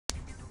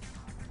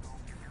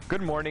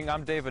Good morning,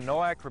 I'm David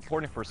Nowak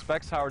reporting for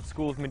Specs Howard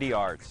School of Media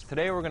Arts.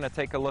 Today we're going to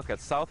take a look at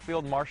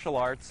Southfield Martial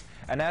Arts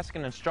and ask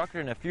an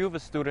instructor and a few of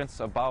his students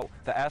about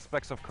the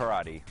aspects of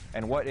karate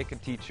and what it can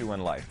teach you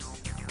in life.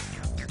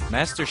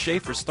 Master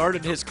Schaefer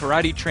started his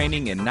karate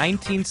training in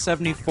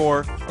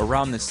 1974,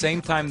 around the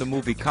same time the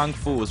movie Kung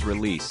Fu was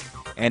released.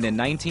 And in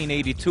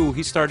 1982,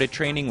 he started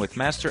training with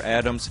Master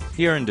Adams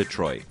here in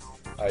Detroit.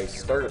 I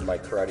started my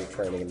karate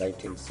training in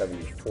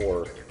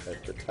 1974.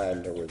 At the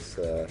time there was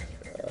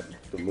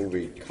the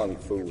movie Kung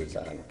Fu was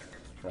on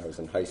when I was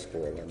in high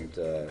school,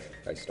 and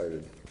I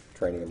started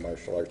training in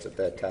martial arts at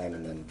that time.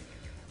 And then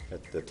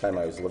at the time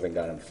I was living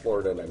down in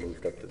Florida, and I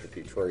moved up to the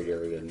Detroit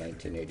area in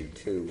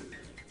 1982,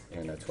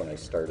 and that's when I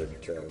started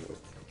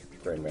with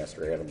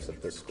Grandmaster Adams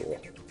at this school.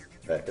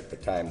 Back at the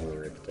time we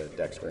were at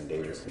Dexter and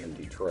Davison in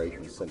Detroit,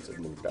 and since it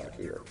moved out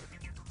here.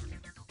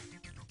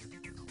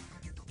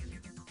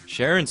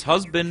 Sharon's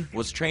husband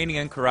was training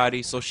in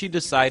karate, so she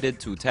decided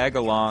to tag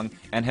along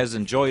and has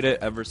enjoyed it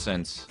ever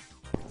since.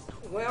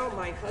 Well,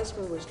 my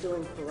husband was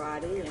doing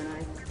karate, and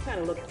I kind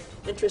of looked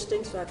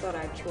interesting, so I thought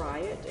I'd try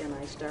it, and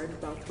I started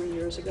about 3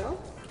 years ago,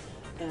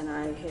 and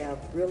I have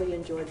really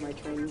enjoyed my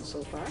training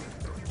so far,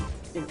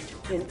 and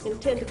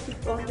intend to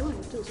keep on doing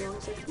it as long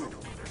as I can.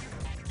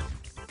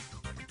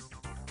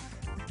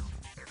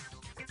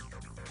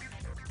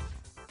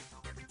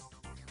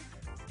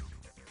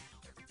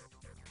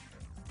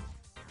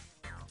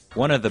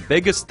 One of the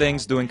biggest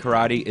things doing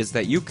karate is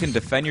that you can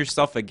defend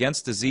yourself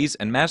against disease,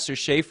 and Master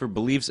Schaefer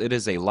believes it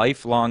is a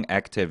lifelong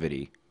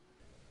activity.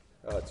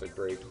 It's a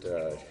great,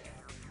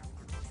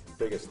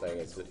 biggest thing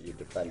is that you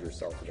defend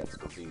yourself against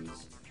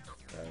disease.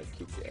 It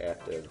keeps you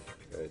active,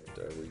 it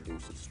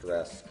reduces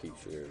stress,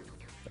 keeps you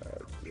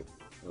with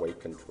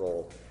weight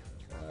control.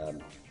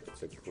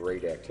 It's a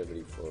great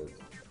activity for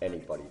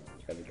anybody.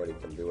 Anybody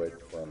can do it,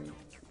 from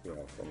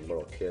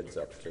little kids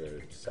up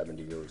to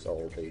 70 years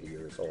old, 80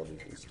 years old. You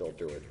can still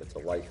do it. It's a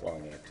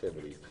lifelong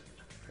activity,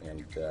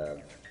 and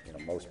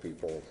most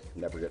people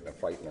never get in a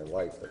fight in their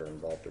life that are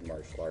involved in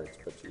martial arts,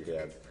 but you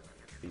have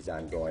these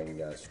ongoing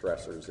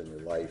stressors in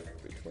your life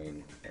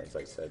between, as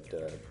I said,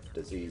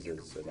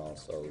 diseases and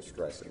also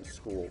stress in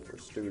school for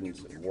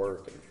students and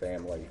work and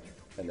family,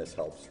 and this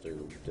helps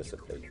to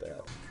dissipate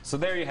that. So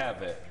there you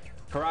have it.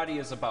 Karate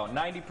is about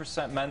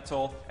 90%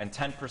 mental and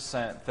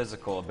 10%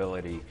 physical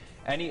ability.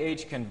 Any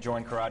age can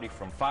join karate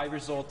from 5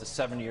 years old to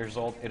 7 years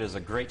old. It is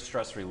a great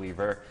stress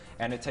reliever,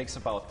 and it takes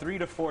about 3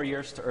 to 4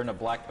 years to earn a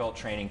black belt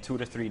training 2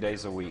 to 3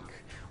 days a week.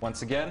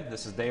 Once again,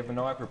 this is David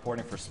Nowak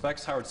reporting for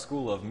Specs Howard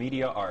School of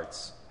Media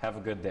Arts. Have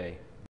a good day.